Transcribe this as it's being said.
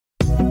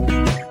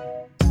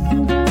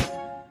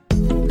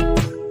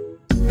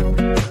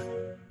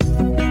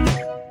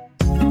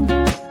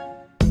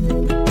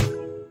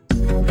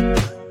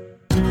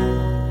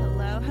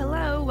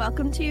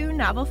Welcome to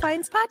Novel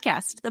Finds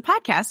Podcast, the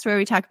podcast where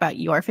we talk about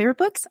your favorite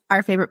books,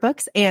 our favorite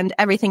books, and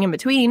everything in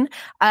between.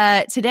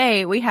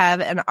 Today, we have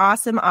an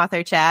awesome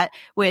author chat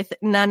with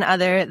none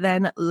other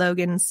than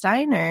Logan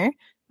Steiner.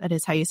 That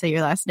is how you say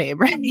your last name,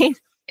 right?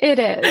 It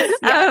is.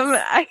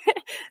 Yes.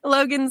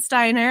 Logan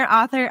Steiner,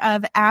 author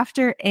of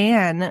After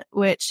Anne,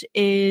 which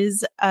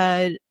is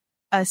a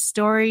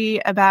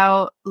story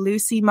about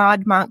Lucy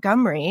Maud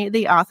Montgomery,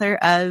 the author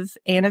of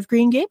Anne of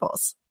Green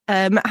Gables.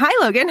 Hi,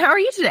 Logan. How are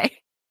you today?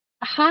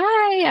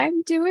 Hi,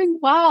 I'm doing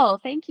well.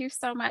 Thank you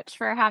so much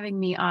for having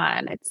me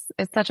on.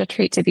 It's such a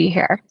treat to be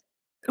here.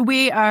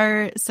 We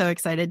are so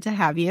excited to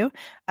have you.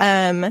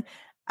 I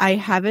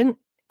haven't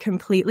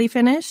completely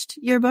finished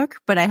your book,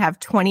 but I have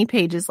 20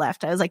 pages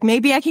left. I was like,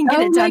 maybe I can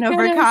get it done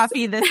over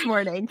coffee this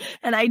morning.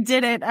 And I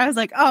didn't. I was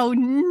like, oh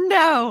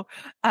no.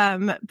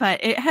 But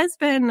it has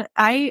been,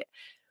 I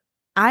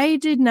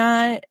did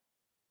not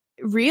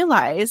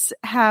realize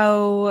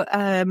how,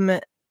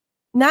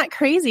 not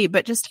crazy,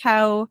 but just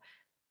how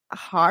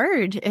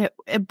hard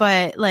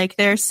but like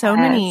there's so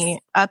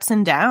many ups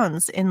and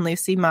downs in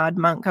Lucy Maud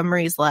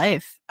Montgomery's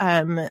life.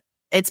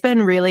 It's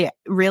been really,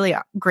 really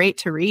great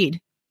to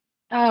read.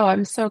 Oh,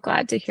 I'm so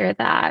glad to hear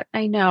that.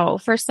 I know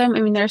there's so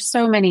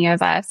many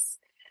of us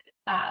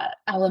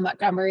Ella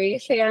Montgomery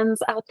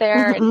fans out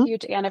there and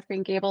huge Anne of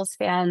Green Gables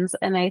fans.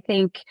 And I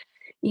think,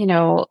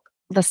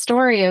 the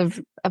story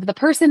of the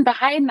person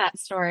behind that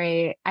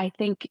story, I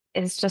think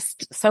is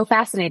just so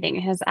fascinating.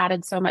 It has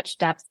added so much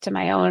depth to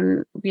my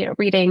own,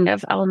 reading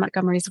of Ella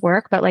Montgomery's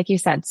work. But like you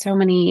said, so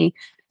many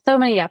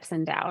ups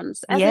and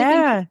downs. As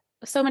I think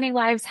so many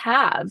lives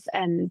have.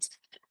 And,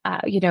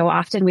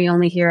 often we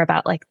only hear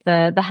about like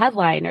the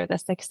headline or the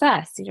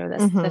success,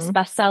 this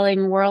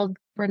best-selling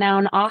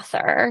world-renowned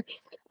author.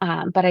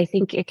 But I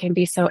think it can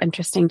be so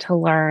interesting to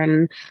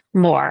learn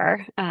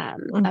more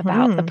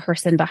about the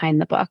person behind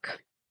the book.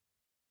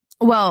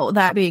 Well,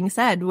 that being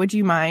said, would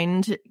you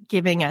mind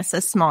giving us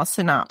a small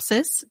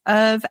synopsis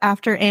of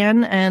After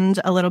Anne and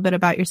a little bit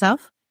about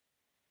yourself?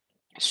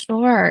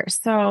 Sure.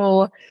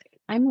 So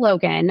I'm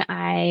Logan.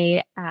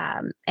 I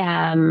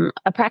am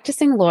a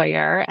practicing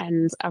lawyer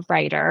and a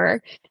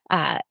writer,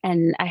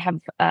 and I have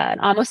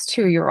an almost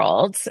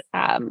 2-year-old.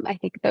 I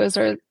think those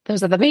are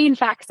the main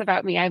facts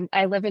about me.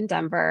 I live in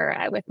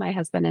Denver with my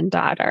husband and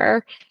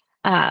daughter.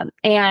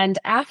 And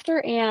After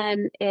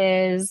Anne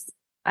is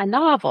a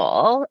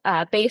novel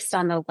based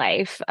on the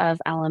life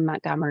of Ellen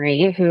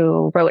Montgomery,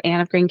 who wrote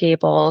Anne of Green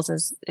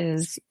Gables,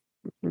 is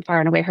far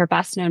and away her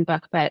best known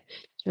book, but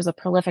she was a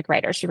prolific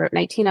writer. She wrote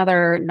 19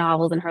 other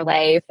novels in her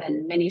life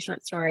and many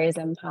short stories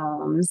and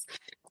poems.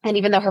 And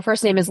even though her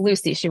first name is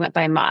Lucy, she went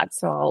by Maud,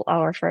 so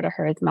I'll refer to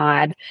her as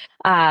Maud.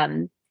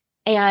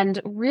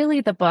 And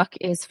really the book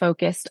is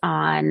focused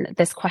on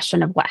this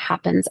question of what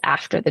happens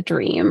after the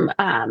dream,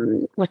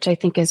 which I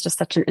think is just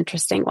such an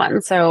interesting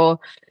one.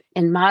 So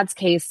in Maud's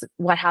case,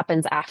 what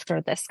happens after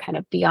this kind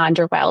of beyond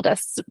your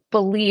wildest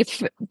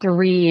belief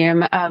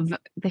dream of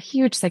the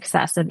huge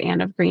success of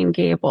Anne of Green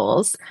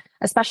Gables,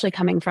 especially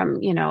coming from,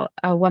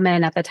 a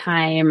woman at the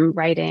time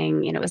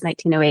writing, it was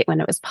 1908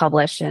 when it was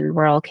published in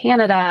rural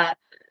Canada,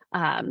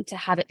 to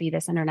have it be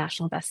this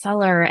international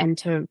bestseller and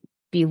to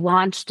be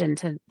launched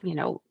into,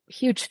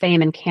 huge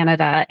fame in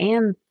Canada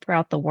and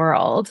throughout the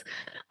world.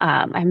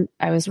 I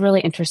was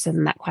really interested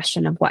in that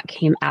question of what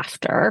came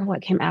after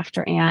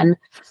Anne.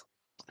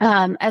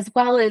 As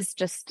well as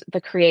just the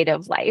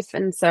creative life.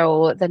 And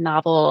so the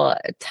novel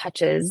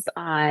touches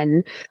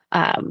on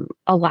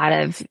a lot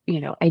of,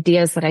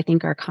 ideas that I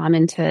think are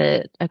common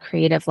to a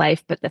creative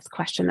life, but this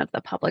question of the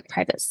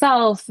public-private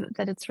self,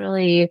 that it's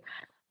really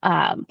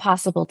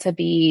possible to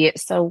be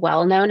so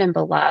well-known and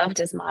beloved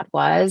as Maud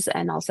was,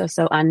 and also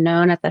so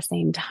unknown at the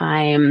same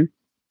time.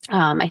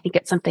 I think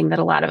it's something that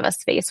a lot of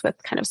us face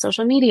with kind of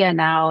social media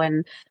now,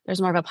 and there's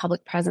more of a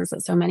public presence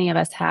that so many of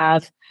us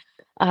have.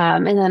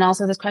 And then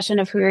also this question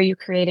of who are you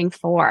creating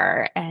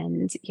for?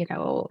 And,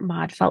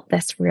 Maud felt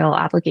this real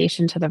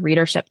obligation to the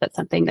readership. That's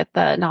something that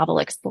the novel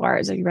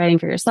explores. Are you writing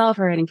for yourself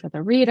or writing for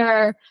the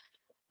reader?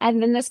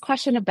 And then this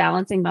question of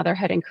balancing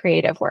motherhood and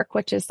creative work,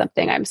 which is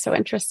something I'm so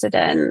interested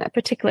in,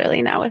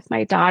 particularly now with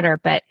my daughter.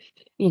 But,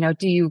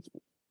 do you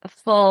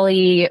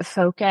fully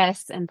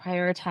focus and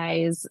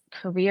prioritize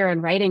career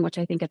and writing, which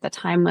I think at the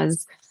time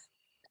was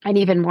an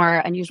even more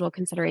unusual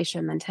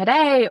consideration than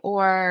today,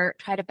 or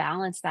try to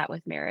balance that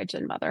with marriage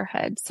and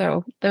motherhood?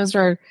 So those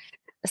are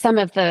some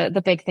of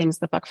the big things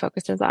the book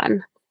focuses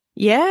on.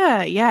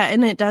 Yeah.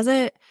 And it does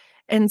it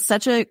in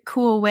such a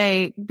cool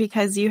way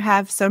because you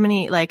have so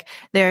many, like,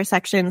 there are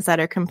sections that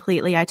are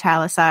completely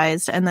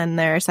italicized, and then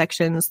there are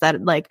sections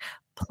that like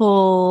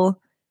pull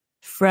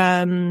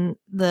from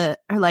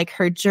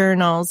her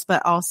journals,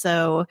 but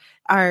also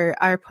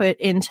are put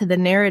into the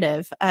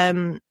narrative.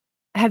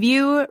 Have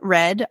you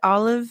read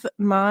all of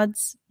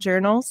Maud's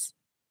journals?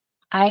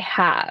 I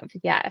have,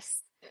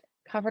 yes.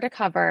 Cover to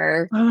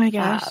cover. Oh my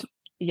gosh.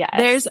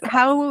 Yes.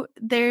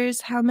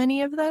 There's how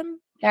many of them?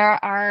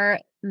 There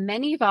are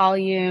many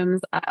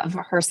volumes of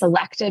her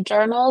selected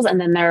journals, and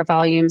then there are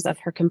volumes of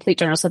her complete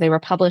journals. So they were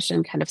published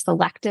in kind of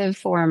selective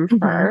form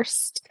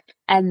first,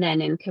 and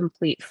then in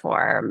complete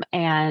form.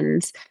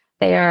 And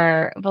they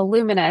are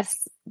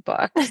voluminous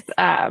books,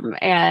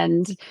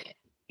 and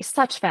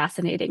such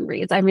fascinating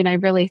reads. I mean, I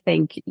really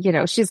think,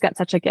 she's got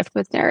such a gift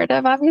with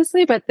narrative,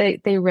 obviously, but they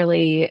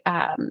really,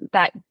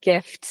 that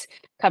gift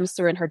comes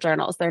through in her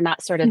journals. They're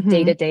not sort of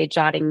day-to-day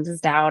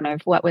jottings down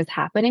of what was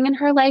happening in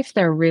her life.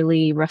 They're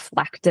really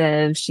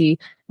reflective. She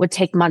would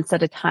take months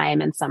at a time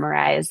and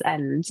summarize,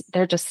 and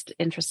they're just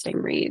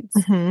interesting reads.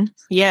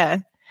 Yeah.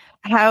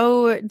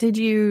 How did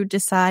you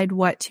decide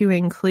what to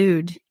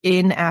include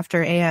in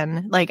After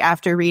Anne, like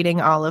after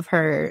reading all of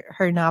her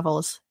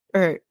novels?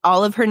 Or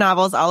all of her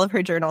novels, all of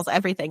her journals,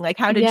 everything. Like,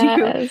 how did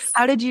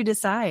you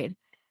decide?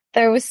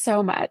 There was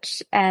so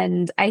much.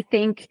 And I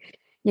think,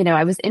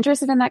 I was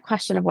interested in that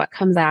question of what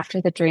comes after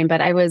the dream, but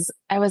I was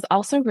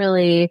also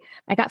I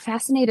got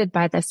fascinated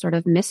by this sort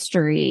of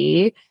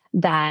mystery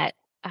that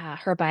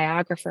her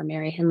biographer,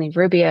 Mary Henley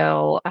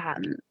Rubio,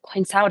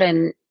 points out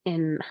in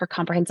her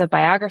comprehensive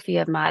biography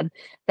of Maud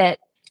that,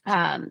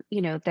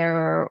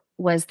 there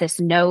was this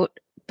note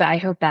by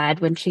her bed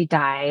when she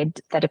died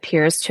that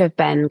appears to have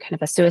been kind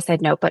of a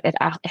suicide note, but it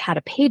had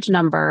a page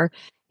number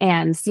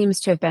and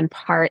seems to have been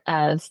part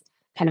of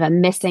kind of a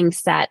missing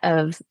set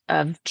of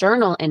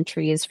journal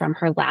entries from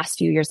her last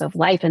few years of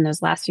life. And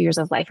those last few years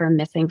of life are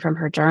missing from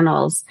her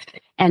journals.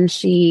 And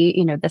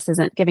she, this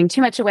isn't giving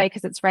too much away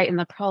because it's right in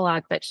the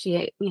prologue, but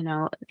she,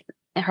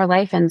 her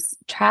life ends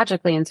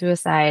tragically in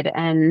suicide.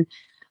 And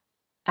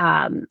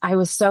I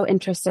was so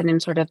interested in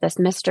sort of this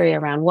mystery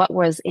around what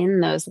was in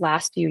those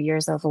last few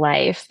years of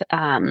life.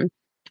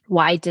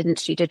 Why did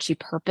she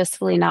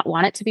purposefully not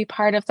want it to be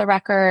part of the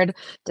record?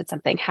 Did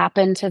something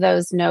happen to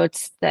those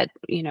notes that,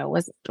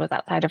 was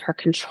outside of her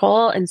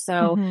control? And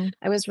so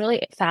I was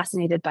really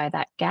fascinated by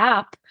that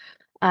gap.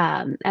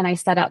 And I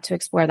set out to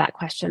explore that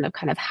question of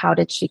kind of how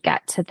did she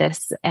get to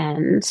this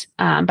end,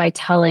 by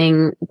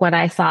telling what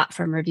I thought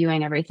from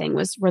reviewing everything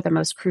were the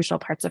most crucial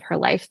parts of her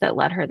life that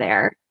led her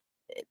there.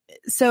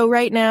 So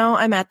right now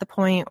I'm at the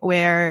point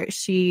where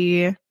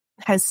she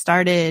has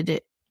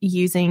started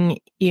using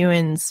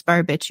Ewan's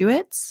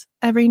barbiturates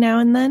every now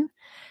and then.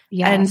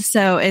 Yes. And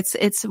so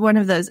it's one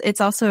of those, it's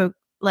also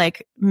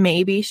like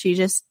maybe she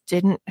just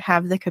didn't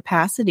have the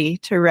capacity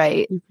to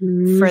write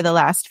for the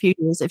last few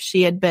years if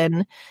she had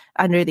been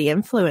under the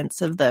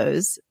influence of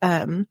those.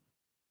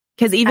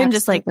 Because even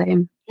just like,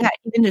 even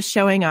just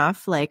showing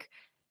off like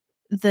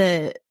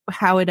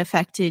how it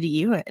affected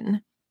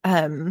Ewan.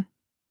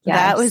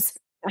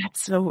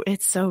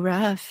 It's so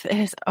rough.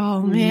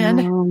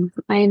 Man.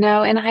 I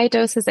know. In high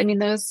doses, I mean,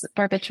 those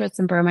barbiturates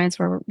and bromides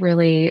were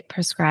really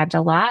prescribed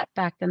a lot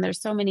back then.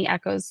 There's so many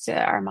echoes to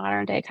our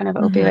modern day kind of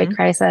opioid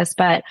crisis,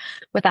 but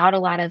without a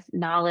lot of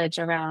knowledge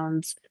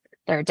around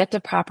their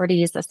addictive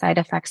properties, the side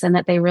effects, and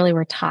that they really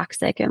were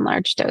toxic in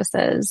large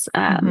doses.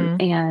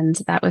 And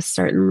that was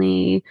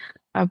certainly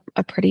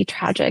a pretty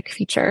tragic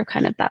feature,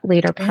 kind of that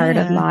later part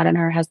of Maud and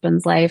her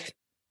husband's life.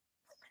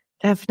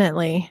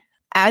 Definitely.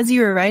 As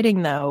you were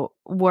writing, though,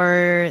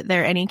 were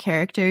there any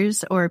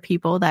characters or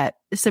people that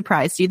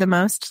surprised you the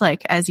most,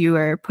 like as you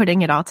were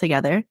putting it all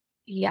together?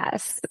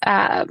 Yes.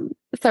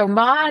 So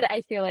Maud,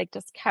 I feel like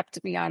just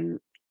kept me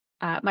on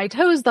my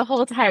toes the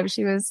whole time.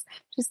 She was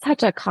just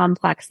such a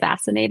complex,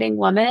 fascinating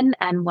woman,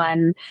 and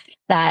one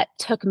that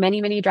took many,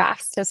 many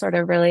drafts to sort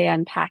of really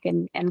unpack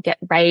and get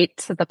right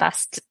to the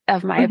best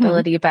of my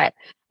ability. But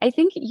I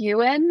think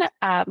Ewan,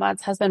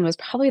 Maud's husband, was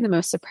probably the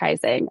most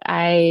surprising.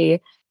 I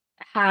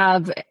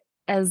have,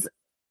 as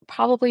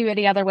probably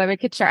many other women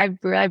could share, I'm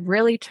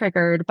really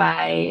triggered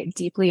by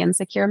deeply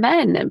insecure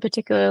men, and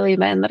particularly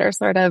men that are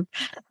sort of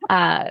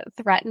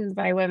threatened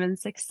by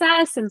women's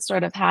success, and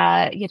sort of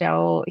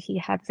he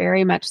had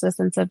very much the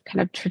sense of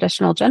kind of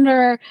traditional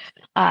gender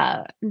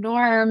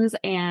norms.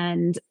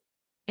 And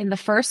in the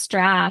first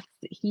draft,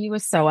 he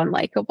was so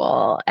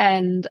unlikable,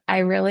 and I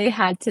really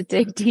had to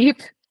dig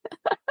deep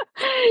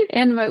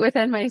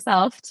within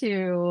myself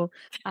to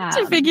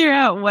figure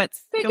out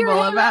what's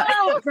likable about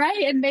him,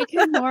 right, and make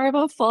him more of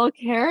a full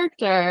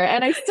character.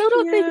 And I still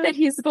don't think that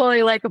he's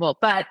fully likable,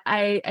 but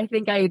I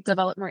think I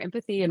developed more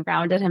empathy and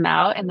rounded him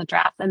out in the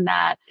draft, and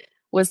that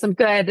was some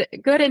good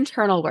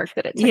internal work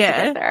that it took to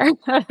get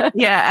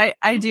there.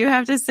 I do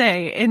have to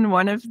say, in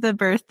one of the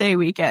birthday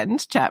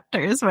weekend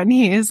chapters, when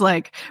he is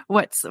like,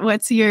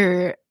 what's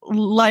your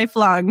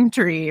lifelong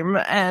dream?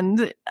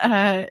 And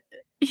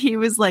he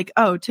was like,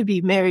 oh, to be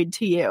married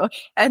to you.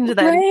 And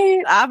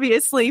then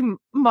obviously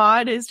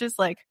Maud is just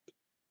like,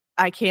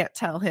 I can't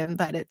tell him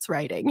that it's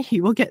writing.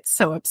 He will get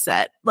so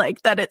upset,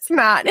 like that it's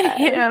not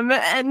him.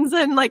 And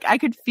then like I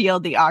could feel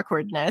the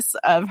awkwardness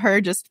of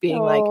her just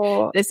being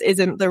like, this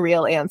isn't the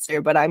real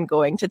answer, but I'm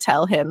going to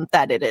tell him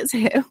that it is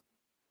him.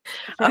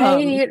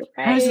 I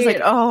was just like,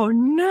 oh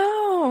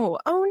no.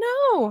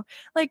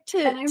 Like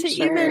to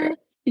even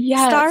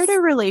start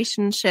a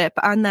relationship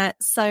on that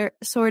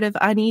sort of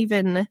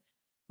uneven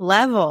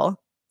level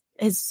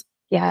is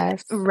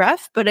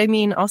rough. But I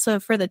mean, also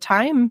for the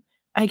time,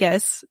 I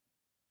guess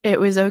it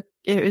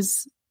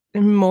was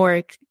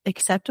more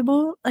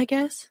acceptable, I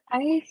guess.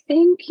 I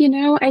think,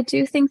 I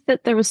do think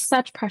that there was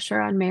such pressure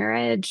on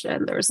marriage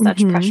and there was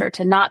such Hmm. pressure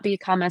to not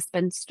become a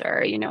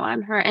spinster,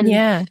 on her. And,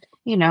 Yeah.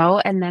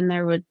 and then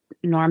there were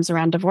norms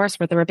around divorce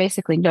where there were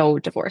basically no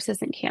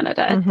divorces in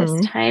Canada at this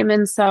Hmm. time.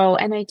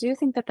 And I do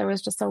think that there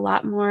was just a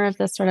lot more of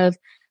this sort of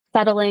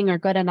settling or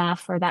good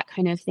enough or that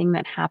kind of thing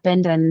that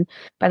happened. And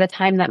by the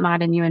time that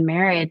Maud and Ewan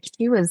married,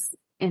 she was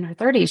in her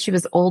 30s. She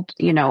was old,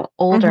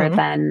 older Hmm.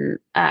 than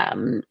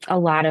a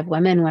lot of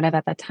women would have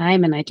at that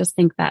time. And I just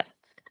think that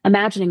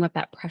imagining what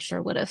that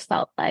pressure would have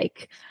felt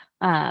like.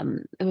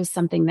 It was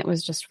something that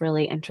was just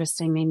really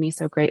interesting, made me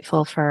so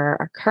grateful for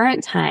our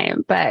current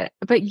time. But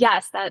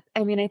yes, I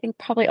think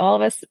probably all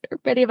of us, or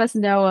many of us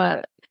know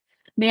a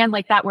man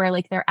like that, where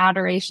like their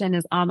adoration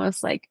is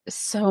almost like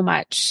so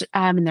much,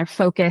 and their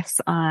focus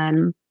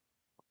on,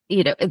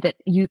 that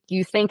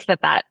you think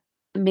that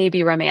may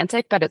be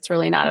romantic, but it's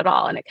really not at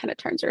all. And it kind of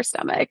turns your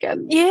stomach.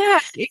 And Yeah.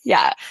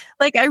 yeah.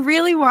 Like I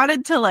really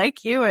wanted to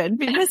like Ewan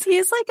because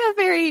he's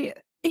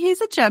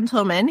a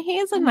gentleman. He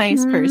is a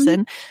nice Mhm.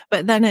 person.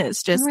 But then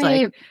it's just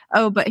like, Right.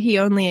 oh, but he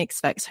only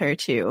expects her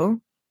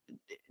to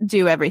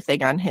do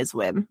everything on his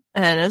whim.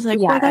 And it's like,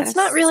 well, that's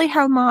not Yes. really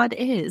how Maud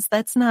is.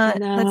 That's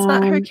not her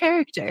No,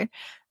 character.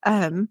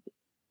 And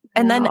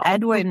then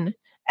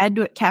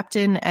no.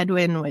 Captain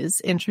Edwin was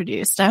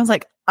introduced. I was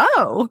like,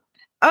 oh,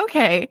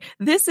 okay,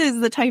 this is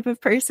the type of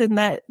person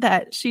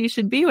that she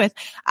should be with.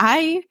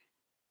 I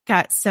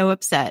got so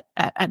upset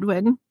at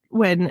Edwin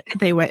when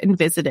they went and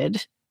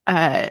visited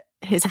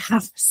his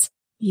house.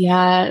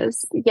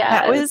 Yes, That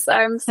yes. was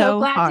I'm so so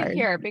glad to hard.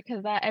 hear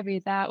because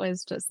that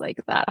was just like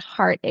that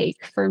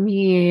heartache for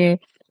me.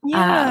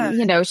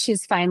 Yeah.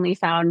 She's finally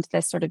found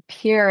this sort of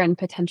peer and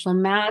potential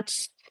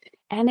match.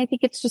 And I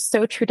think it's just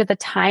so true to the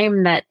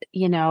time that,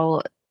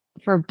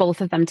 for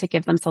both of them to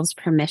give themselves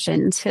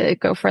permission to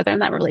go further in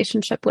that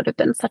relationship would have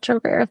been such a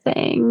rare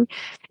thing.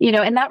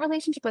 And that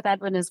relationship with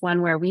Edwin is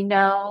one where we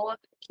know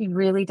he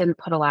really didn't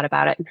put a lot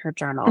about it in her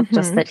journal,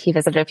 just Hmm. that he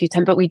visited a few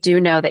times, but we do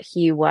know that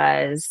he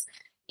was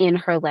in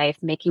her life,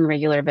 making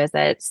regular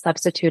visits,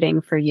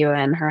 substituting for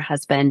Ewan, her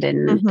husband,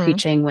 and Hmm.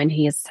 preaching when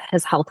his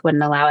health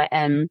wouldn't allow it.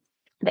 And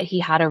that he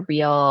had a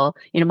real,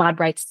 Maud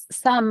writes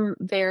some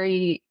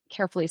very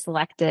carefully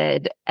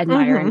selected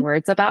admiring Hmm.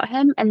 words about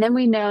him. And then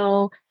we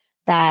know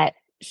that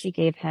she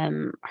gave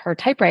him her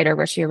typewriter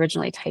where she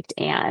originally typed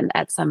Anne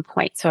at some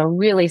point. So a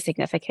really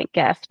significant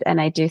gift. And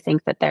I do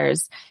think that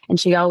and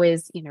she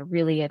always,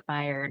 really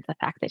admired the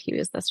fact that he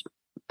was this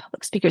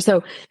public speaker.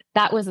 So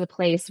that was the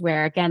place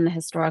where, again, the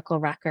historical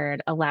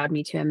record allowed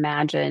me to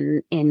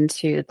imagine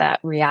into that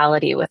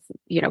reality with,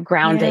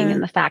 grounding in Yeah.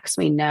 the facts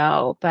we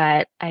know.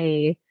 But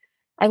I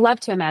love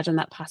to imagine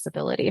that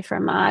possibility for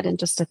Maud and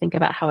just to think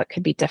about how it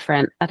could be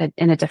different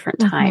in a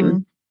different Hmm.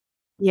 time.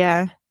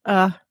 Yeah.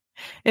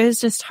 It was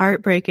just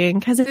heartbreaking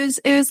because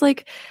it was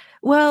like,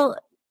 well,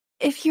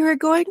 if you were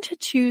going to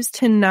choose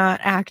to not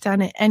act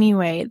on it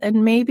anyway,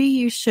 then maybe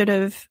you should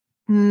have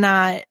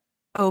not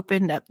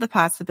opened up the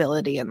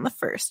possibility in the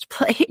first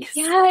place.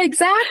 Yeah,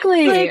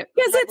 exactly. Like,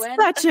 because But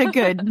it's such a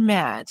good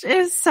match.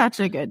 It's such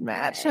a good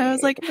match. And I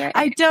was right, like, I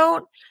right.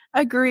 don't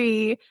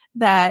agree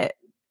that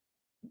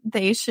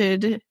they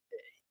should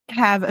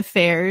have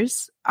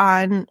affairs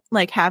on,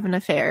 like, have an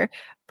affair,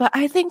 but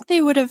I think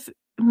they would have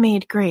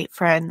made great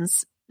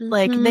friends.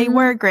 Like, they Hmm.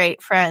 were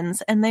great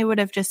friends, and they would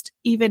have just,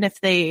 even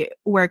if they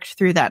worked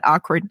through that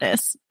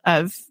awkwardness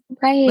of like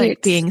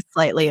Right. being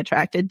slightly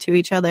attracted to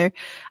each other,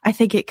 I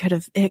think it could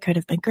have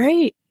been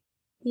great.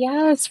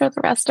 Yes, for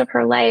the rest of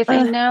her life. I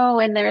Uh, know.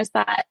 And there's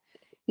that,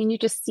 you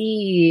just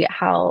see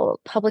how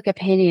public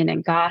opinion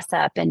and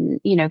gossip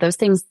and, those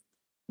things,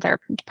 they're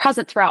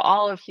present throughout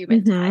all of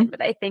human time. mhm.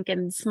 But I think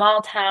in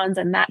small towns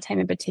and that time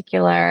in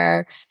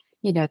particular,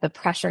 the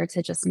pressure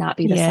to just not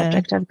be the Yeah.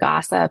 subject of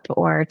gossip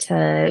or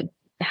to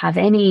have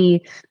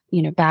any,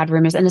 bad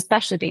rumors, and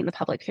especially being the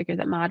public figure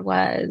that Maud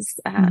was,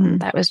 Mhm.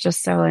 that was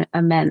just so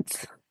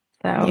immense.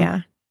 So,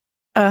 Yeah.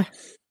 Uh, yeah.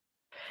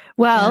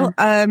 well,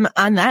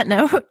 on that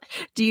note,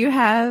 do you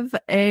have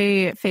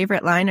a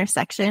favorite line or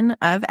section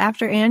of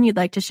After Anne you'd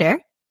like to share?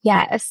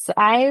 Yes,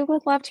 I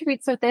would love to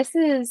read. So this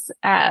is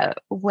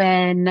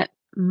when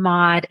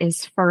Maud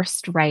is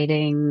first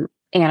writing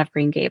Anne of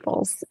Green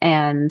Gables,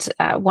 and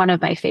one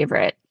of my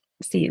favorite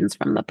scenes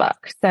from the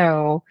book.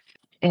 So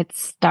it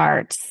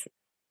starts,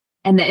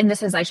 and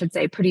this is, I should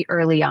say, pretty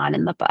early on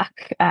in the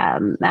book,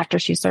 after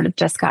she's sort of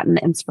just gotten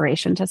the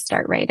inspiration to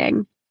start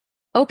writing.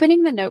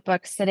 Opening the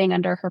notebook sitting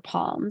under her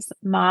palms,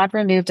 Maud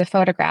removed a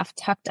photograph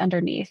tucked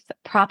underneath,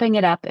 propping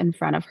it up in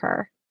front of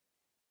her.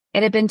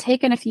 It had been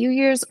taken a few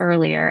years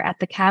earlier at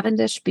the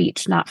Cavendish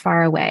beach not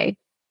far away.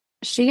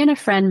 She and a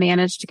friend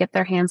managed to get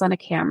their hands on a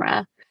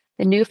camera,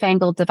 the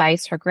newfangled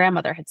device her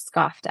grandmother had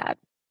scoffed at.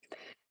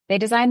 They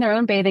designed their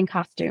own bathing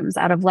costumes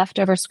out of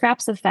leftover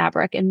scraps of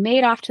fabric and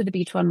made off to the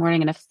beach one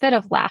morning in a fit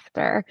of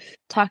laughter,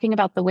 talking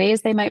about the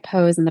ways they might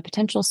pose and the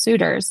potential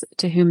suitors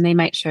to whom they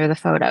might show the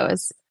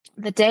photos.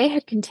 The day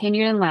had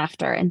continued in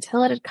laughter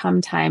until it had come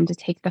time to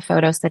take the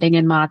photo sitting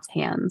in Maud's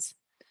hands.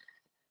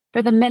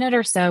 For the minute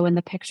or so when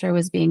the picture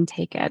was being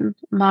taken,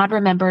 Maud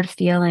remembered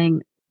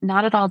feeling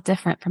not at all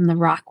different from the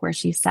rock where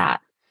she sat,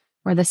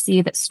 or the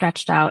sea that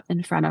stretched out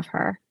in front of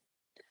her.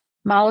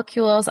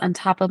 Molecules on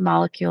top of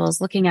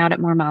molecules looking out at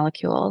more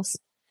molecules.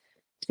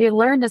 She had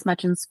learned as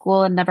much in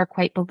school and never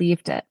quite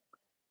believed it.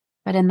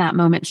 But in that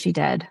moment she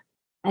did.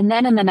 And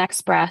then in the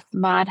next breath,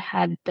 Maud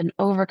had been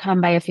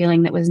overcome by a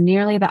feeling that was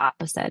nearly the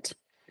opposite.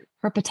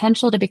 Her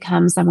potential to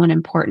become someone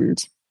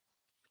important.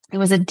 It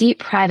was a deep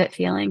private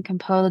feeling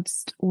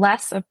composed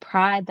less of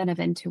pride than of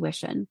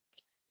intuition.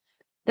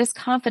 This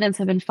confidence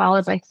had been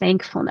followed by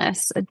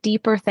thankfulness, a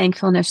deeper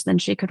thankfulness than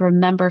she could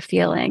remember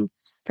feeling,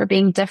 for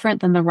being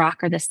different than the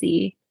rock or the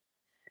sea.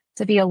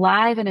 To be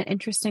alive in an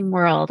interesting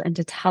world and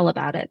to tell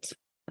about it.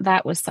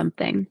 That was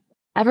something.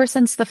 Ever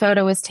since the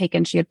photo was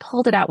taken, she had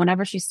pulled it out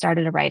whenever she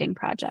started a writing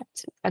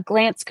project. A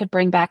glance could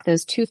bring back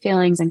those two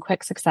feelings in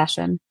quick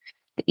succession.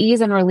 The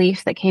ease and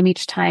relief that came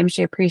each time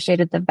she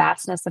appreciated the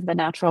vastness of the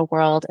natural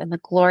world and the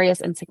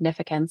glorious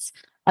insignificance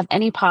of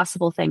any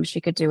possible thing she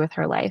could do with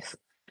her life,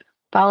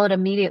 followed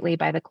immediately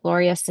by the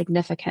glorious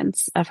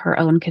significance of her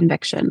own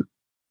conviction.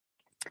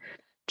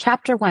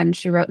 Chapter 1,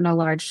 she wrote in a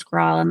large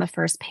scrawl on the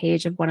first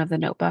page of one of the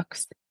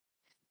notebooks.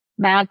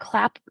 Maud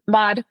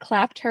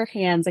clapped her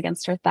hands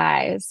against her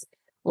thighs.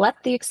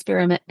 Let the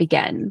experiment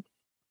begin.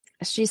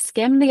 She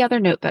skimmed the other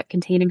notebook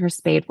containing her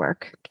spade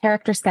work,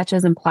 character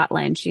sketches and plot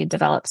lines she had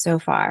developed so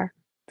far.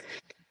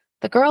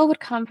 The girl would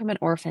come from an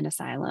orphan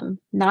asylum,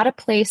 not a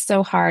place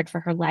so hard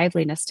for her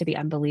liveliness to be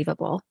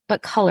unbelievable,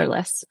 but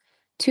colorless.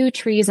 2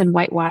 trees and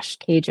whitewashed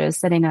cages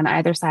sitting on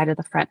either side of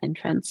the front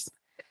entrance.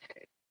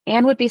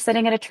 Anne would be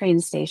sitting at a train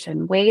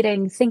station,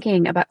 waiting,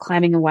 thinking about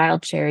climbing a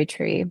wild cherry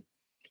tree.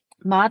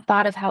 Maud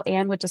thought of how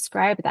Anne would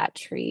describe that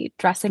tree,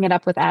 dressing it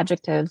up with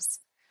adjectives.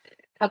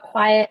 How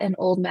quiet and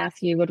old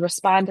Matthew would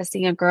respond to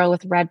seeing a girl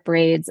with red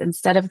braids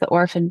instead of the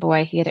orphan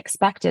boy he had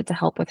expected to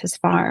help with his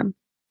farm.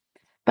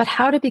 But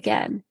how to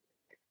begin?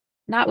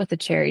 Not with the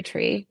cherry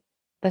tree.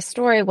 The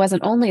story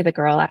wasn't only the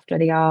girl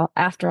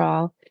after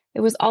all.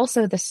 It was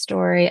also the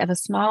story of a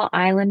small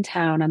island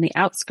town on the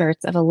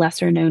outskirts of a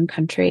lesser-known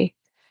country,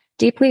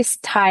 deeply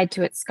tied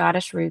to its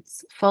Scottish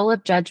roots, full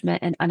of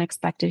judgment and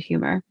unexpected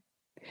humor.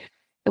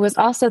 It was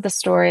also the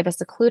story of a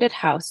secluded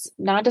house,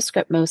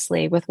 nondescript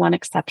mostly, with one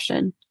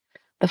exception.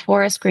 The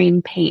forest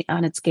green paint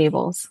on its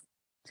gables.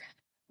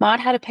 Maud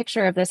had a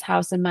picture of this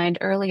house in mind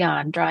early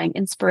on, drawing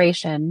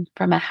inspiration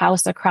from a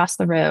house across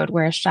the road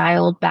where a shy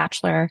old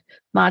bachelor,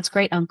 Maud's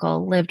great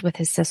uncle, lived with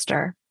his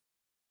sister.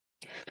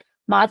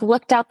 Maud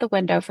looked out the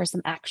window for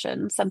some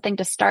action, something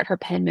to start her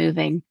pen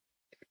moving.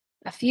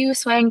 A few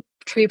swaying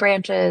tree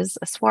branches,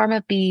 a swarm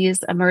of bees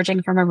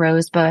emerging from a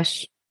rose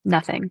bush,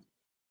 nothing.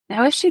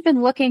 Now, if she'd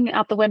been looking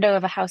out the window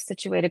of a house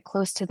situated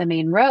close to the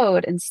main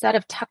road, instead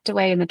of tucked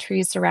away in the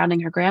trees surrounding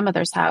her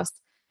grandmother's house,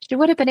 she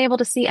would have been able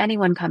to see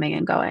anyone coming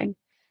and going.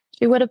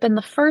 She would have been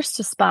the first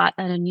to spot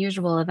an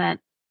unusual event.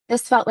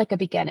 This felt like a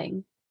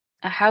beginning.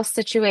 A house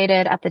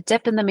situated at the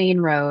dip in the main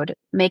road,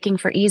 making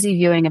for easy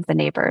viewing of the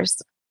neighbors.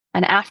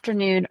 An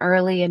afternoon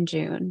early in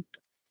June.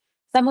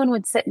 Someone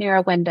would sit near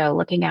a window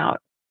looking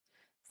out.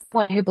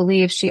 Someone who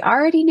believed she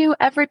already knew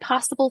every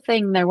possible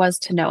thing there was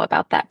to know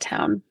about that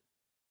town.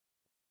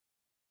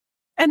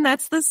 And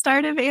that's the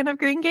start of Anne of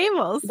Green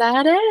Gables.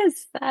 That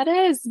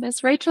is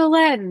Miss Rachel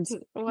Lynde,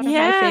 one of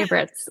my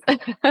favorites.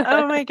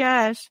 Oh my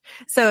gosh.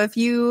 So if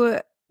you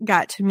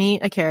got to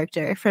meet a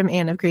character from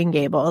Anne of Green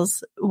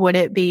Gables, would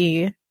it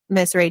be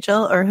Miss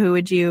Rachel, or who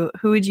would you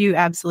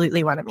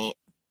absolutely want to meet?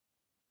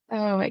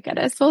 Oh my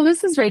goodness. Well,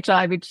 Mrs. Rachel,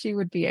 I mean, she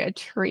would be a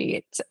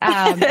treat.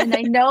 And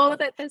I know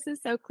that this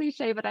is so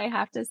cliche, but I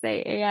have to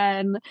say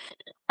Anne.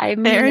 I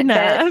mean, fair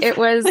enough. It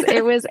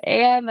was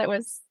Anne that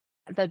was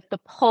the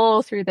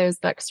pull through those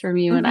books for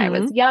me when I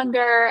was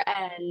younger,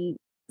 and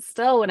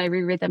still when I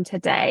reread them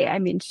today. I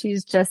mean,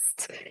 she's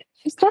just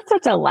a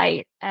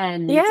delight.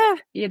 And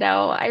you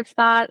know, I've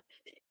thought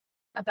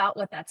about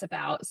what that's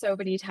about so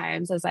many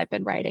times as I've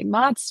been writing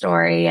Maud's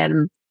story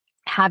and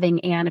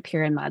having Anne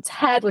appear in Maud's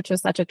head, which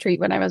was such a treat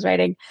when I was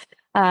writing.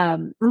 I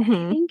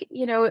think,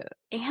 you know,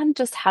 Anne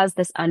just has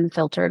this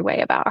unfiltered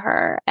way about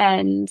her.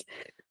 And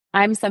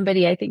I'm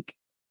somebody, I think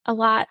a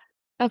lot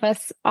of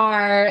us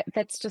are,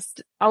 that's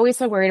just always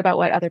so worried about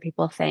what other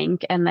people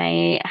think. And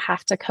I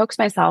have to coax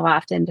myself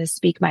often to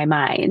speak my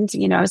mind.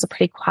 You know, I was a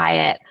pretty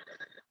quiet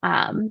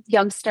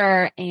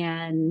youngster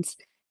and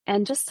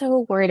just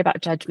so worried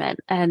about judgment.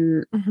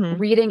 And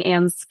reading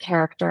Anne's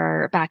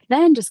character back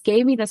then just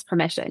gave me this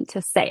permission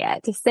to say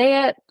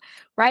it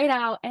right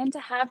out, and to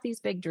have these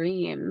big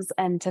dreams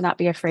and to not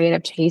be afraid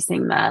of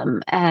chasing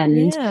them.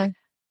 And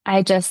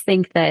I just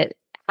think that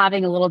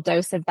having a little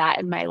dose of that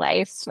in my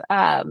life,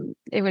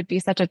 it would be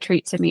such a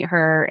treat to meet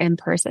her in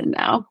person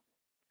now.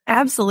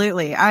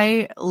 Absolutely.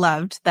 I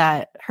loved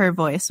that her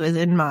voice was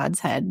in Maud's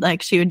head.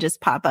 Like, she would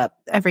just pop up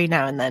every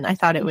now and then. I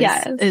thought it was,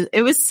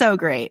 it was so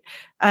great.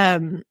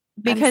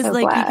 Because so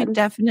like glad. You could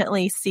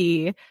definitely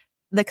see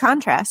the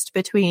contrast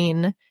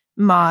between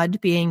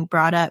Maud being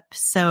brought up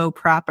so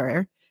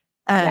proper.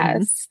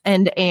 Yes.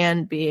 And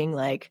Anne being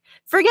like,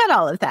 forget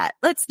all of that.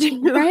 Let's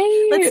do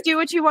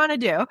what you want to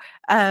do.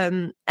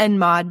 And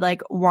Maud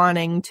like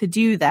wanting to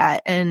do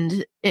that.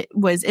 And it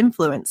was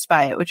influenced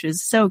by it, which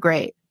is so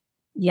great.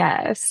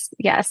 Yes.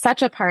 Yeah.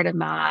 Such a part of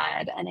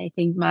Maud. And I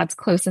think Maud's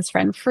closest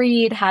friend,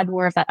 Freed, had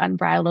more of that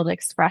unbridled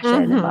expression,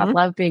 and Maud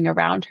loved being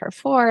around her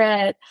for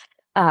it.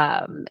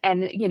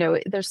 And, you know,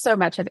 there's so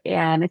much of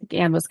Anne. I think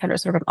Anne was kind of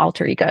sort of an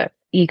alter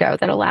ego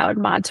that allowed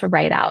Maud to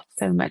write out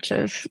so much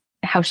of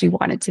how she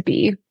wanted to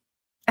be.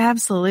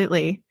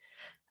 Absolutely.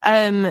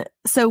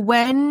 So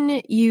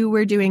when you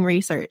were doing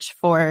research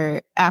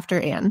for After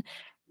Anne,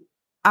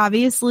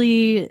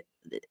 obviously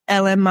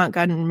L.M.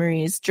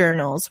 Montgomery's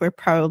journals were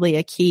probably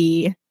a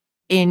key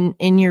in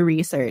your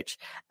research.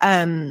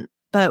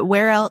 But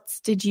where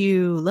else did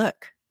you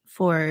look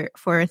for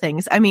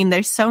things? I mean,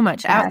 there's so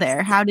much out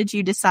there. How did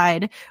you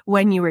decide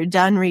when you were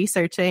done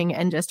researching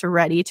and just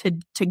ready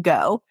to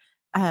go?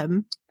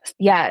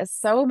 Yeah,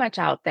 so much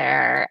out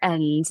there.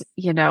 And,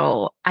 you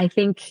know, I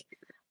think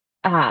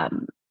because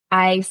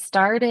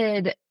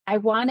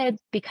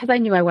I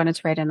knew I wanted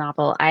to write a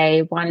novel,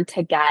 I wanted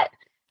to get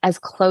as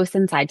close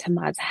inside to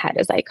Maud's head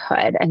as I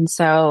could. And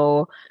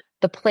so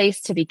the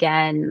place to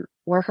begin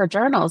were her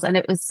journals. And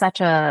it was such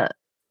a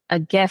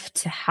gift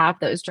to have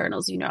those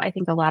journals. You know, I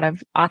think a lot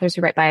of authors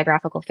who write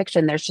biographical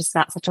fiction, there's just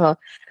not such a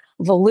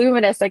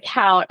voluminous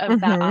account of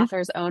that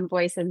author's own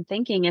voice and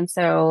thinking. And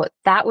so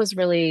that was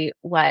really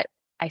what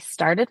I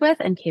started with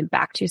and came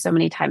back to so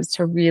many times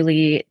to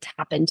really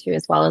tap into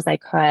as well as I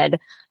could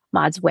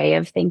Maud's way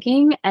of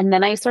thinking. And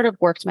then I sort of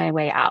worked my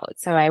way out.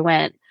 So I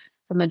went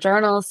from the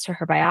journals to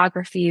her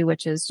biography,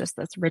 which is just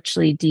this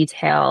richly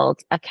detailed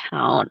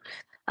account.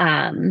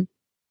 And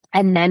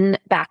then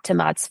back to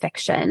Maud's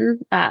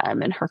fiction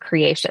and her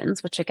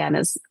creations, which again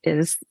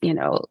is, you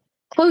know,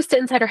 close to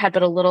inside her head,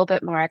 but a little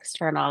bit more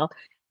external.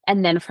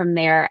 And then from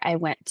there, I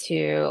went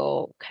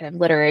to kind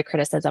of literary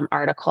criticism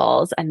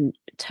articles and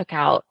took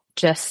out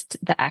just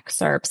the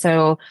excerpt.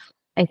 So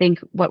I think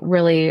what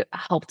really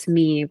helped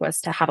me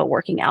was to have a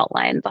working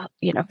outline,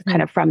 you know,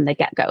 kind of from the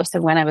get-go.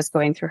 So when I was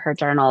going through her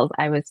journals,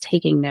 I was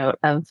taking note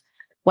of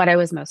what I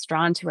was most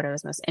drawn to, what I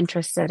was most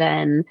interested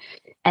in.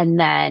 And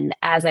then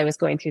as I was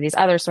going through these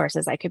other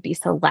sources, I could be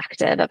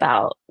selective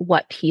about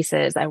what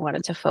pieces I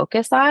wanted to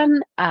focus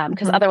on.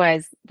 Because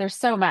otherwise there's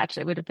so much,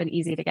 it would have been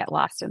easy to get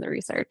lost in the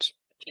research.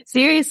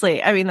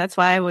 Seriously. I mean, that's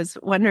why I was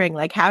wondering,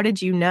 like, how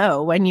did you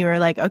know when you were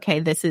like,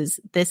 okay, this is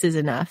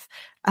enough?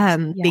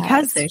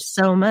 Because there's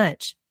so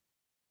much.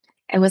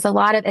 It was a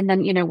lot of, and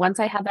then, you know, once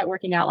I had that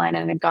working outline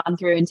and had gone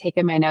through and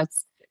taken my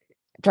notes,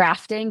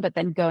 drafting, but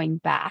then going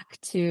back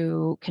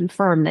to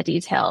confirm the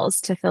details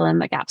to fill in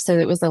the gaps. So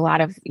it was a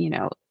lot of, you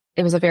know,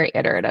 it was a very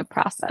iterative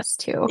process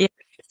too. Yeah.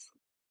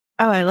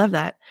 Oh, I love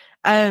that.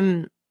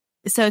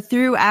 So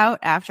throughout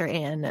After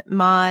Anne,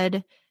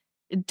 Maud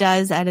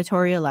does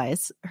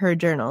editorialize her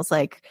journals.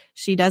 Like,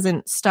 she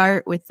doesn't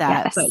start with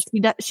that,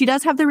 but she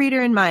does have the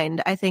reader in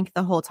mind, I think,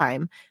 the whole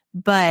time.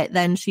 But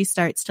then she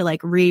starts to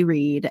like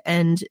reread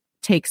and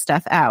take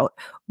stuff out.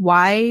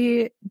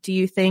 Why do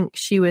you think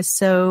she was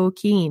so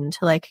keen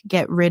to like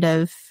get rid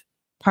of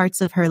parts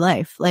of her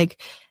life?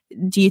 Like,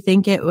 do you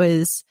think it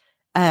was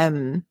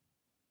kind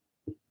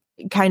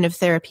of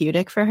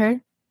therapeutic for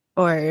her,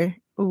 or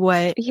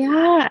what?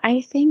 Yeah,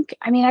 I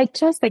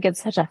just think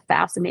it's such a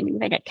fascinating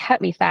thing. It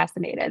kept me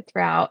fascinated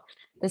throughout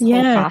this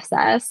whole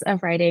process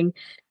of writing.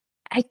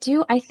 I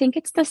think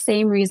it's the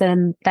same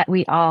reason that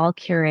we all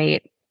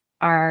curate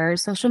our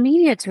social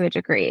media to a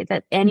degree,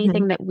 that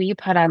anything that we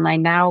put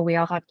online now, we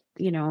all have,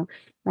 you know,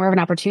 more of an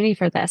opportunity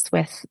for this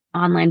with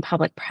online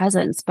public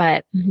presence.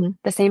 But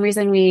the same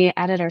reason we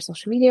edit our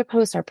social media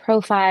posts, our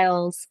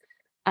profiles.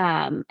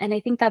 And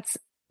I think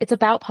it's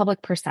about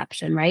public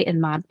perception, right?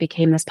 And Maud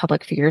became this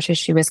public figure, so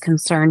she was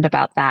concerned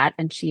about that,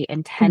 and she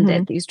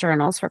intended these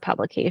journals for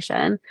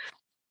publication.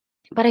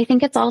 But I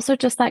think it's also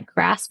just that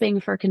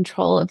grasping for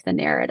control of the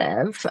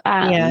narrative,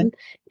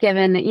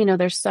 given, you know,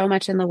 there's so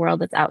much in the world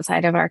that's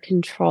outside of our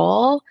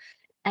control.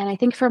 And I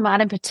think for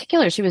Maud in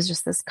particular, she was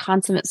just this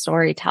consummate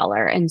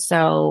storyteller. And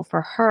so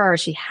for her,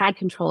 she had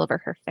control over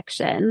her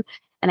fiction.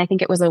 And I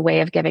think it was a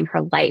way of giving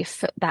her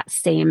life that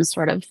same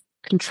sort of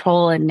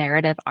control and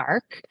narrative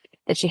arc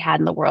that she had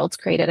in the worlds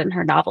created in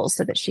her novels,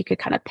 so that she could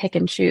kind of pick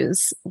and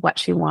choose what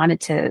she wanted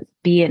to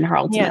be in her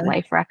ultimate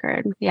life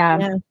record.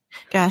 Yeah.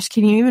 Gosh,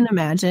 can you even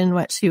imagine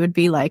what she would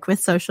be like with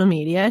social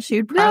media? She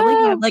would probably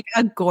have like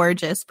a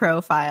gorgeous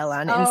profile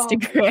on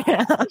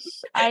Instagram.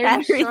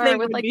 I'm sure,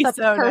 with like the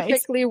so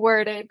perfectly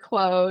worded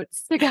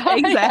quotes.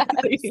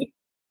 Exactly.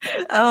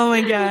 Oh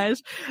my gosh.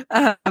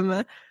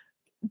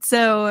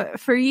 So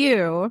for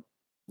you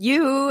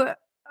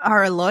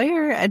are a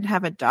lawyer and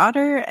have a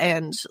daughter,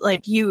 and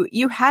like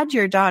you had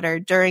your daughter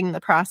during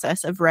the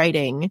process of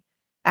writing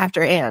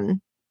After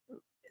Anne,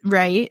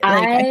 right?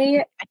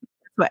 Like,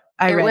 what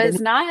I read. It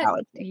was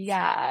not,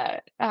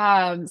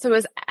 so it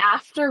was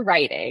after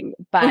writing,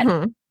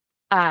 but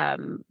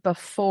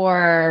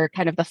before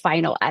kind of the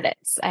final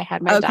edits. I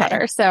had my Okay.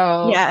 daughter.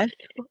 So Yeah.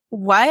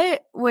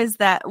 What was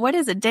that? What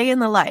is a day in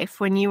the life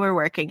when you were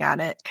working on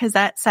it? Because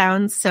that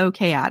sounds so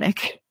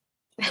chaotic.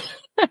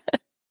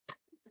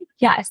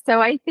 yeah,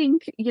 so I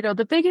think,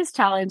 the biggest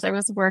challenge I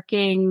was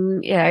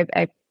working,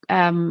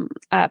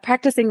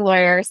 practicing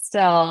lawyer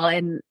still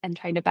and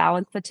trying to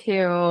balance the two.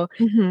 At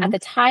Mm-hmm. the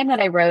time that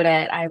I wrote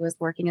it, I was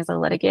working as a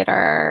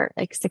litigator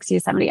like 60 to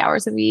 70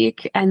 hours a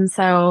week. And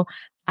so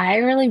I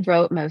really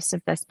wrote most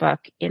of this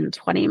book in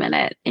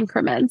 20-minute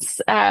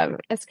increments.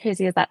 As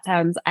crazy as that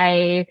sounds,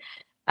 I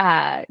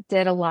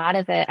did a lot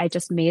of it. I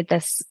just made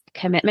this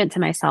commitment to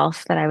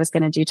myself that I was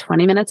going to do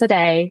 20 minutes a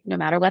day, no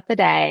matter what the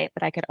day,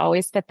 that I could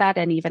always fit that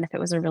in, even if it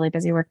was a really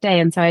busy work day.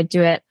 And so I'd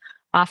do it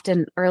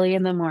often early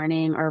in the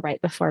morning or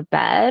right before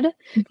bed.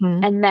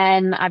 Mm-hmm. And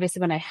then obviously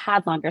when I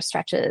had longer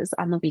stretches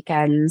on the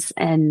weekends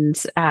and,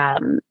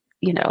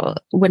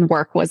 when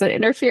work wasn't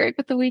interfering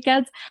with the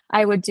weekends,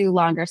 I would do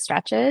longer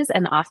stretches.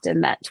 And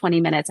often that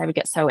 20 minutes, I would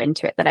get so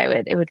into it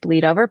that it would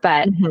bleed over.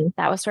 But Mm-hmm.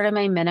 that was sort of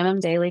my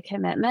minimum daily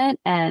commitment.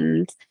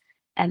 And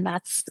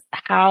that's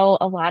how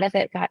a lot of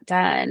it got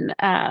done.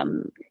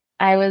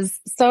 I was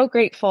so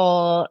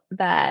grateful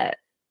that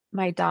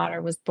my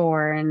daughter was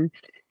born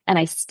and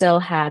I still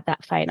had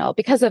that final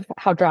because of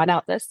how drawn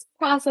out this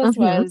process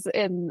Mm-hmm. was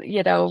in,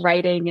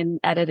 writing and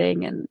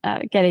editing and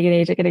getting an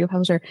agent, getting a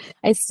publisher.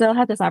 I still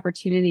had this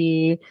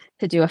opportunity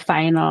to do a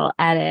final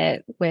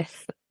edit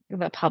with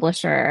the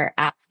publisher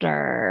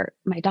after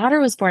my daughter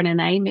was born.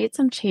 And I made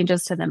some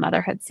changes to the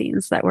motherhood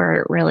scenes that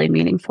were really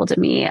meaningful to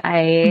me.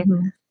 I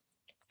Mm-hmm.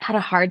 had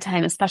a hard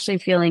time, especially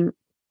feeling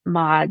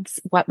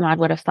what Maud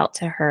would have felt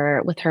to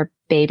her with her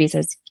babies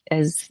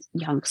as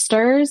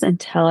youngsters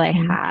until I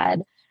Mm-hmm.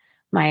 had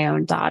my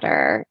own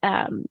daughter.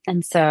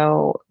 And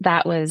so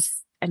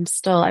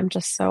I'm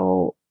just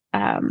so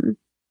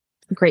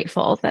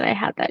grateful that I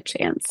had that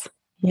chance.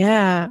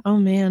 Yeah. Oh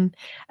man.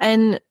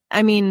 And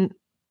I mean,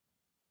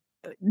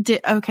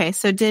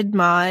 so did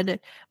Maud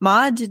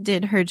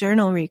did her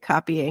journal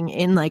recopying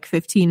in like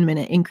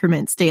 15-minute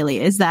increments daily.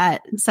 Is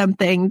that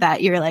something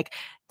that you're like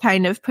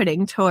kind of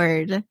putting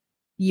toward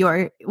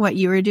what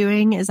you were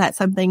doing? Is that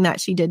something that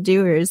she did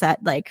do, or is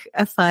that like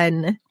a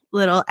fun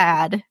little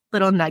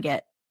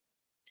nugget?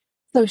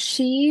 So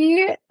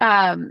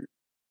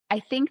I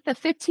think the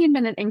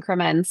 15-minute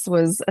increments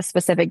was a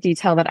specific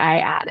detail that I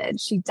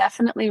added. She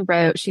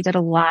did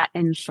a lot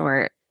in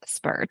short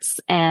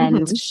spurts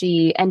and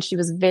Mm-hmm. she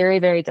was very,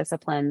 very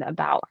disciplined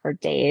about her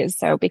days.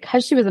 So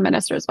because she was a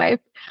minister's wife,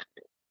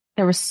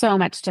 there was so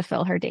much to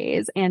fill her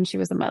days and she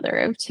was a mother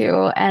of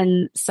two.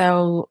 And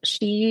so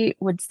she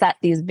would set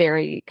these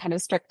very kind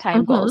of strict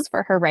time Mm-hmm. goals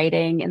for her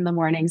writing in the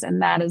mornings.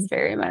 And that is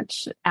very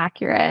much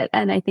accurate.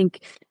 And I think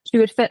she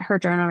would fit her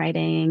journal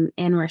writing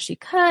in where she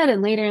could.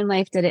 And later in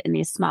life did it in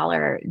these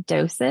smaller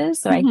doses.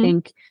 So I Mm-hmm.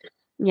 think,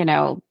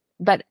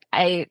 but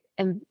I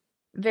am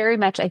very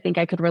much, I think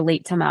I could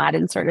relate to Maud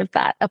and sort of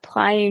that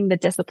applying the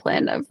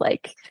discipline of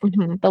like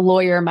Mm-hmm. the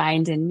lawyer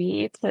mind in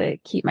me to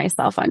keep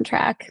myself on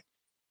track.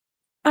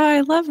 Oh,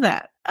 I love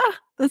that.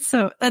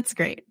 That's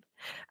great.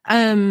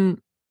 Um,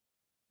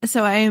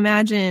 so I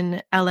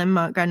imagine L.M.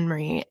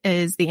 Montgomery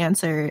is the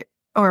answer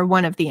or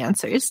one of the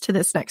answers to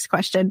this next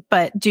question.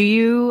 But do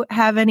you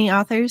have any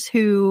authors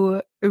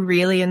who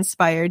really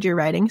inspired your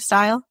writing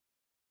style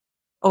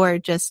or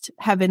just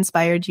have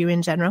inspired you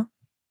in general?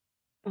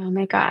 Oh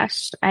my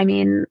gosh. I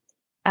mean,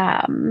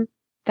 there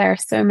are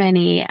so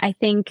many. I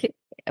think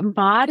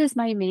Maud is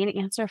my main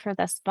answer for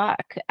this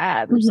book.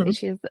 Mm-hmm.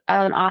 She's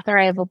an author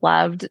I've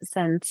loved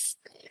since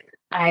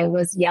I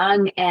was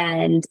young,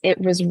 and it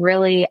was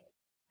really,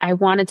 I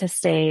wanted to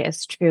stay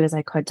as true as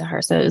I could to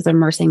her. So it was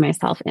immersing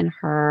myself in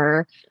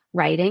her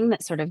writing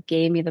that sort of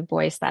gave me the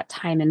voice, that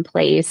time and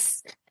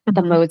place, the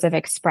Mm-hmm. modes of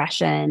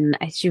expression.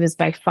 She was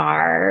by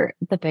far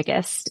the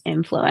biggest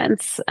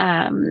influence.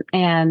 I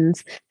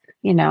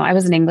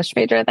was an English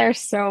major. There's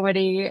so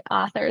many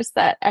authors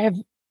that I have,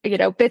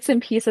 bits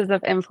and pieces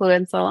of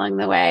influence along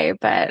the way,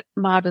 but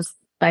Maud was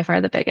by far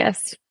the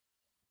biggest.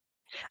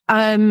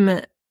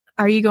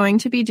 Are you going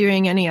to be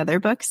doing any other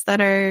books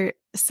that are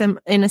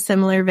in a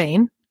similar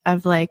vein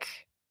of like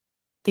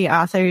the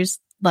author's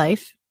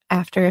life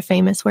after a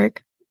famous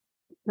work?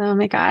 Oh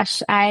my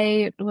gosh,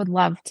 I would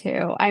love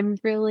to. I'm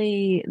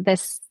really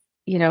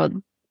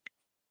the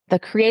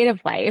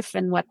creative life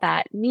and what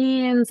that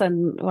means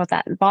and what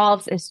that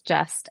involves is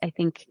just, I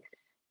think,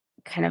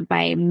 kind of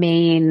my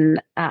main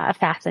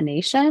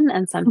fascination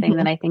and something Mm-hmm.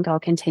 that I think I'll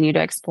continue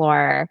to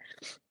explore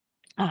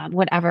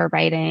whatever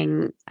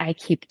writing I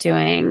keep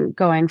doing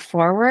going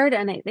forward.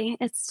 And I think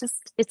it's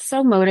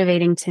so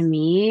motivating to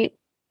me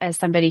as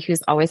somebody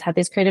who's always had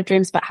these creative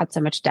dreams, but had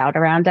so much doubt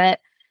around it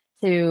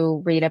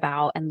to read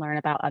about and learn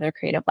about other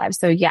creative lives.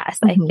 So yes,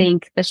 I Mm-hmm.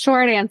 think the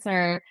short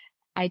answer,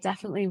 I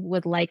definitely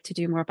would like to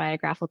do more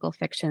biographical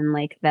fiction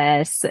like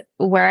this.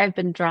 Where I've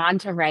been drawn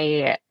to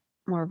write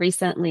more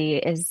recently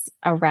is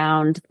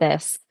around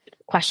this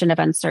question of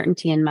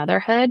uncertainty in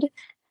motherhood.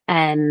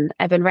 And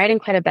I've been writing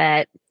quite a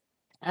bit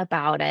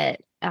about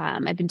it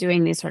I've been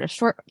doing these sort of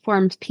short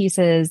formed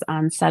pieces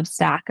on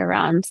Substack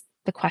around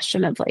the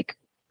question of like,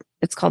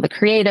 it's called the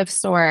creative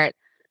sort,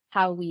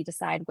 how we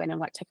decide when and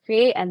what to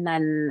create, and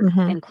then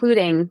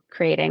including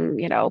creating,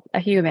 you know, a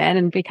human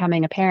and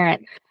becoming a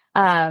parent.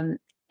 And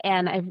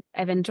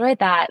I've enjoyed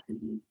that.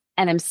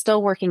 And I'm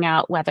still working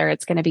out whether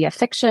it's going to be a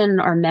fiction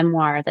or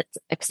memoir that's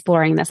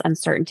exploring this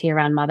uncertainty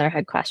around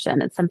motherhood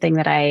question. It's something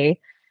that I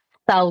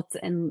felt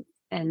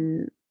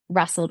and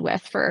wrestled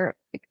with for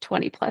like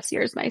 20 plus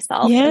years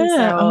myself. Yeah, and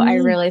so I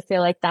really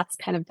feel like that's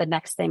kind of the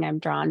next thing I'm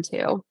drawn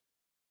to.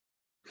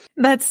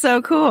 That's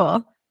so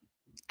cool.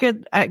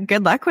 Good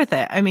luck with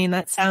it. I mean,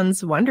 that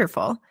sounds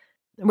wonderful.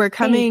 We're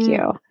coming. Thank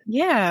you.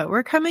 Yeah,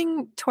 we're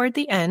coming toward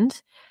the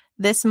end.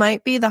 This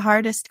might be the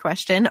hardest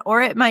question,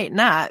 or it might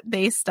not,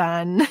 based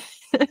on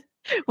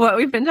what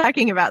we've been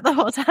talking about the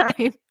whole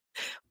time.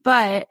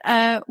 But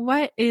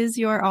what is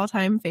your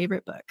all-time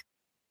favorite book?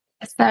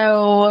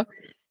 So,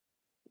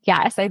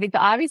 yes, I think the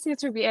obvious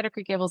answer would be Anne of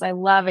Green Gables. I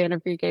love Anne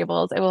of Green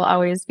Gables. It will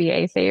always be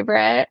a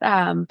favorite.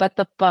 But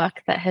the book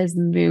that has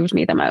moved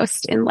me the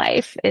most in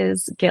life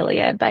is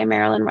Gilead by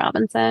Marilynne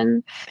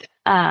Robinson.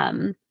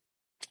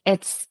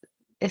 It's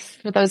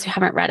for those who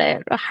haven't read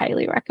it, I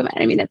highly recommend.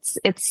 I mean, it's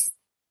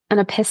an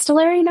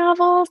epistolary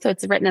novel, so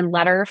it's written in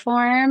letter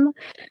form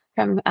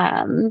from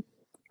kind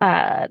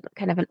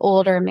of an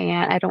older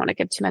man. I don't want to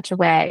give too much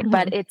away,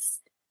 but it's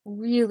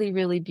really,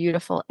 really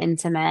beautiful,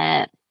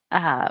 intimate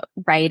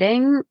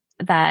writing.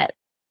 That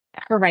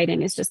her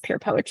writing is just pure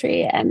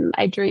poetry, and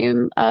I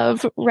dream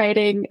of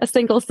writing a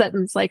single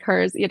sentence like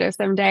hers, you know,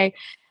 someday.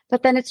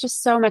 But then it's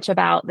just so much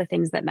about the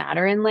things that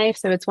matter in life.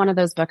 So it's one of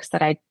those books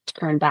that I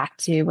turn back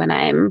to when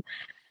I'm,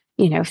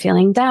 you know,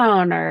 feeling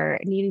down or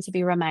needing to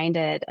be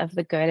reminded of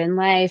the good in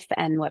life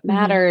and what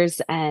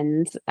matters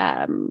and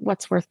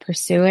what's worth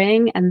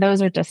pursuing. And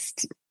those are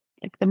just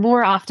like, the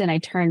more often I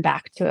turn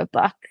back to a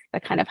book, the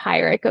kind of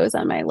higher it goes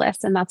on my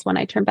list. And that's one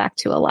I turn back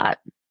to a lot.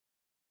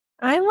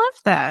 I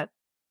love that.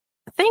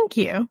 Thank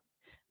you.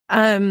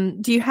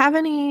 Do you have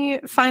any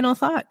final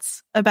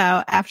thoughts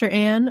about After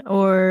Anne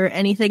or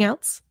anything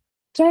else?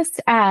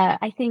 Just,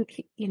 I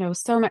think, you know,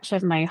 so much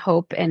of my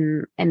hope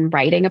in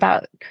writing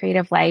about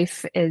creative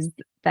life is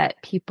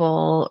that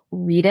people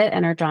read it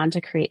and are drawn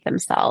to create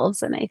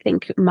themselves. And I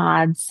think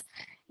Maud's,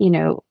 you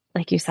know,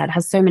 like you said,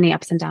 has so many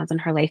ups and downs in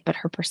her life, but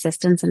her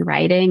persistence in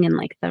writing and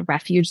like the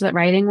refuge that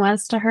writing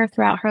was to her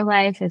throughout her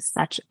life is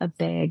such a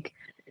big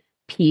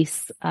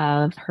piece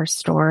of her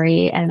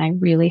story. And I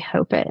really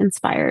hope it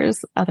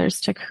inspires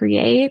others to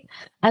create,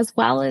 as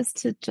well as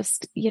to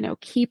just, you know,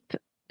 keep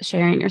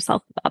sharing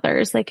yourself with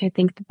others. Like, I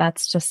think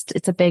that's just,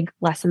 it's a big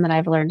lesson that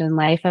I've learned in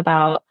life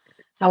about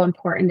how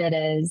important it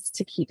is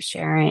to keep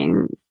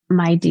sharing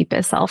my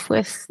deepest self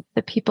with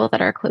the people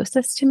that are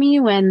closest to me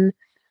when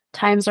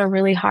times are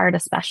really hard,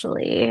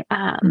 especially.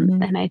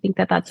 And I think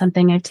that that's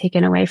something I've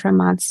taken away from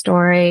Maud's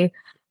story,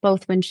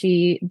 both when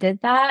she did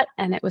that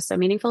and it was so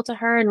meaningful to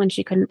her, and when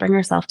she couldn't bring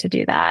herself to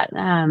do that,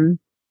 and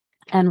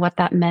what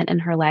that meant in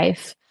her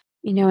life.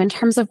 You know, in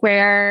terms of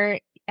where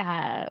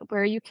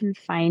you can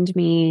find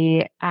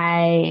me,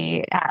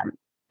 I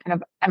kind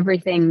of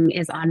everything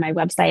is on my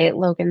website,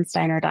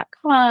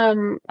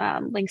 logansteiner.com,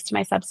 links to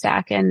my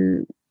Substack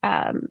and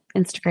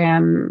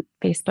Instagram,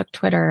 Facebook,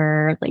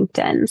 Twitter,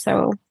 LinkedIn.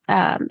 So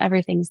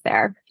everything's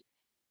there.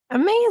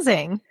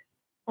 Amazing.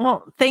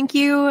 Well, thank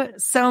you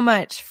so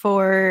much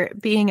for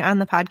being on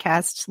the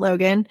podcast,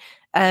 Logan.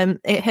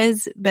 It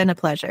has been a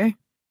pleasure.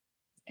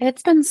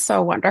 It's been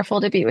so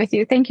wonderful to be with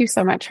you. Thank you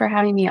so much for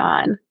having me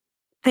on.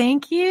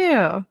 Thank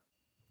you.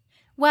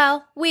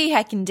 Well, we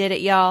heckin' did it,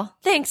 y'all.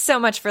 Thanks so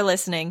much for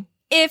listening.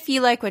 If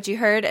you like what you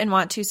heard and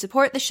want to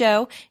support the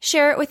show,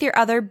 share it with your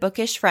other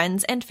bookish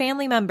friends and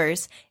family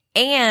members.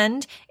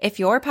 And if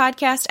your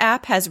podcast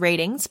app has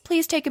ratings,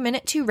 please take a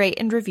minute to rate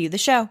and review the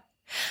show.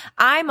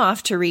 I'm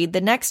off to read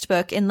the next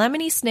book in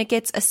Lemony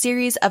Snicket's A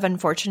Series of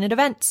Unfortunate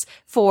Events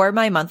for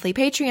my monthly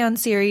Patreon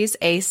series,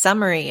 A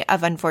Summary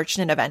of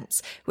Unfortunate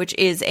Events, which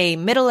is a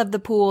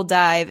middle-of-the-pool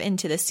dive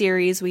into the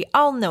series we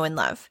all know and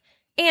love.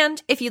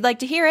 And if you'd like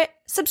to hear it,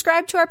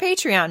 subscribe to our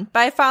Patreon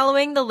by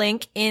following the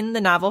link in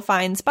the Novel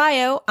Finds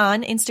bio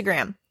on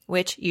Instagram,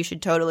 which you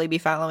should totally be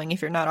following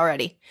if you're not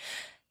already.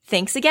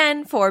 Thanks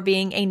again for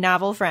being a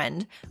novel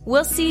friend.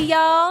 We'll see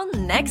y'all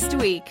next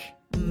week.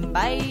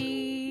 Bye.